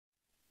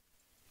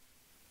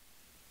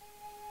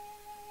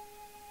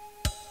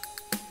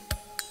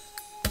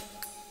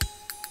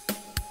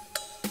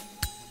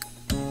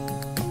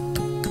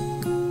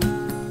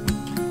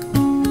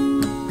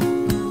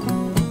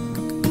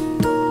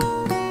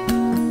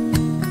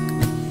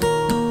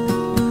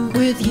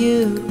with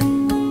you,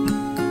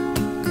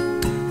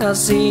 I'll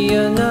see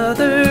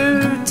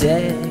another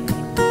day,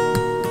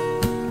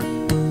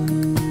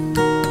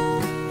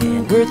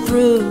 and we're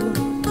through,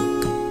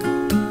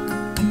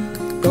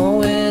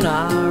 going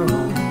our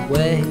own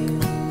way.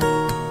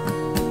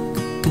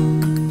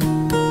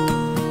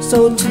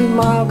 So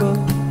tomorrow,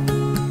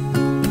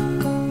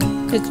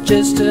 it's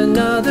just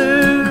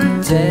another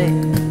day,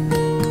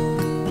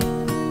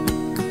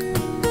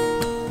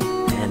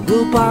 and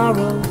we'll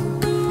borrow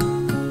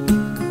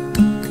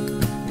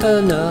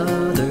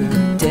another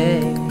day.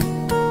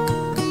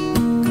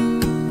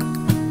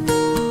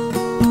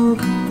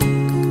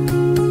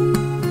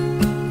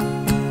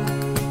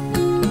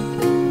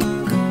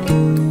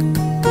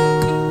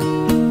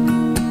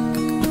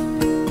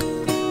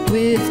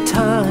 With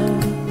time,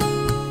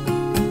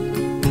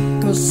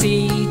 we'll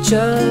see each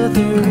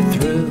other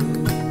through,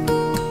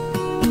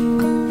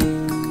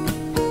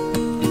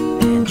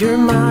 and you're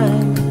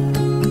mine,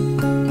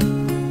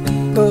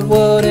 but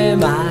what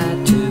am I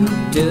to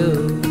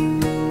do?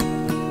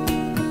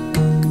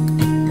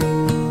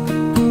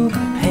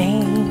 My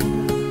pain,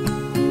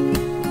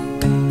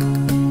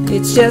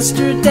 it's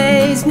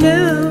yesterday's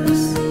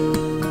news.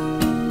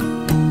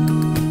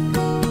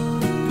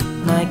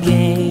 My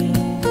gain,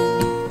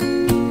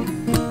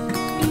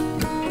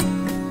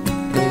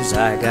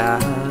 I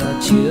got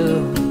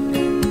you.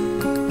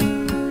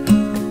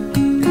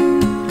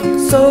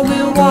 So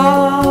we'll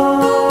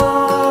walk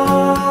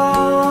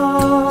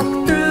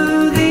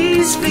through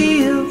these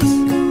fields,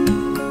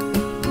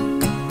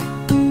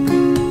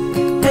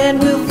 and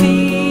we'll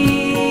feel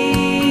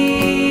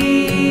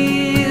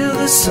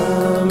the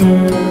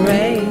summer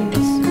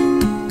rains,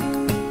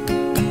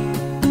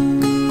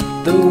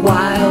 the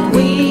wild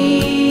weeds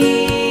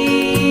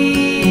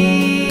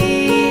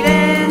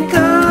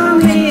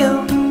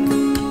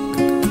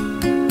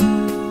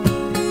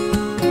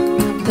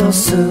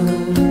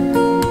soon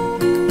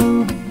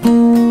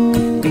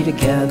be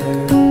together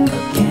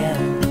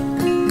again.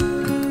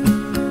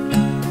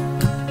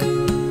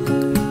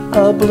 A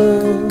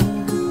bloom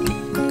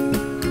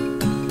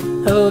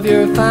of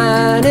your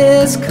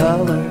finest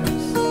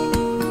colors,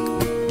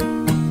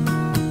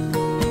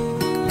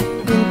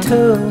 in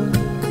tune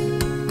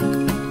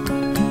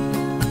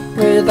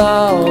with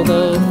all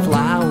the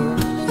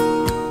flowers.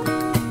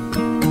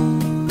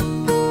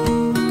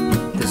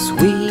 The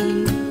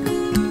sweet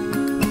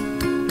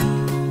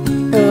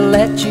will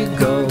let you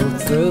go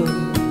through,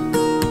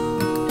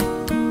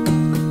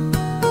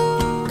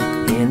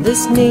 in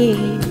this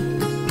need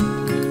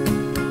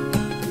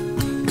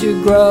to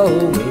grow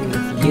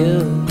with you.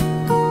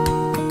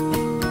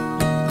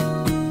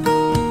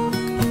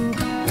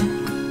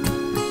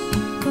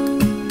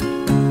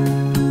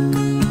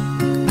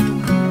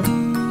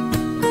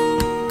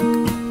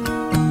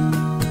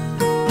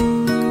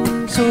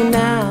 So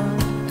now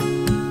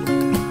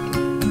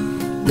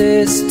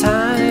this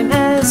time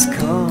has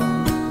come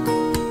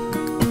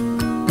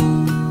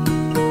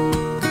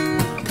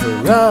for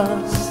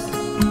us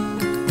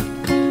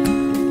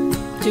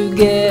to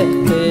get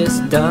this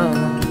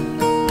done.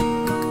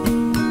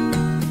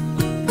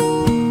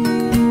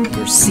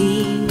 Your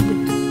seed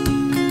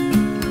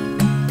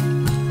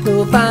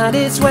will find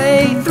its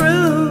way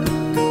through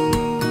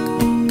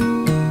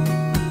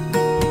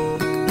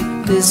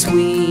this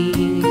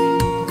weed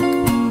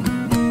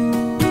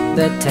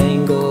that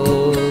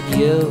tangled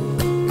you.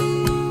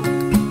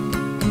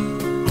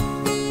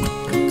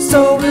 So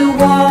we'll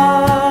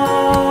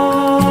walk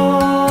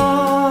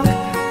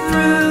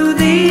through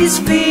these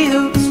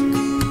fields,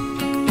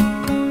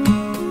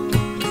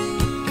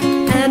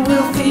 and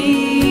we'll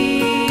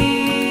feel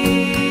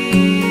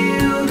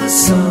the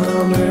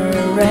summer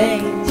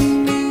rains,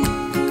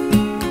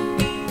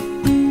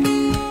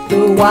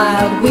 the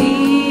wild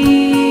weed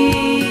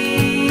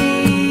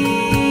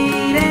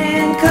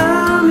and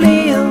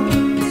camille.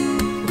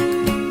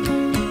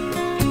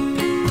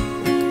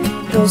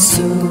 We'll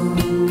soon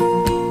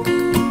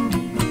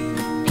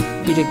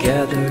be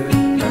together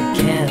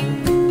again.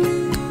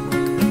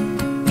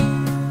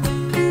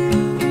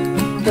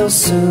 They'll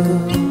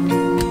soon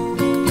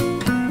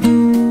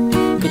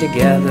be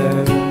together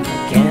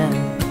again.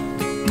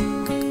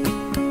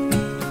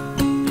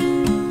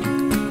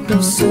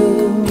 They'll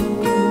soon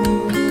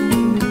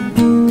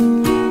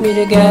be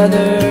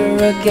together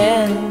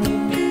again.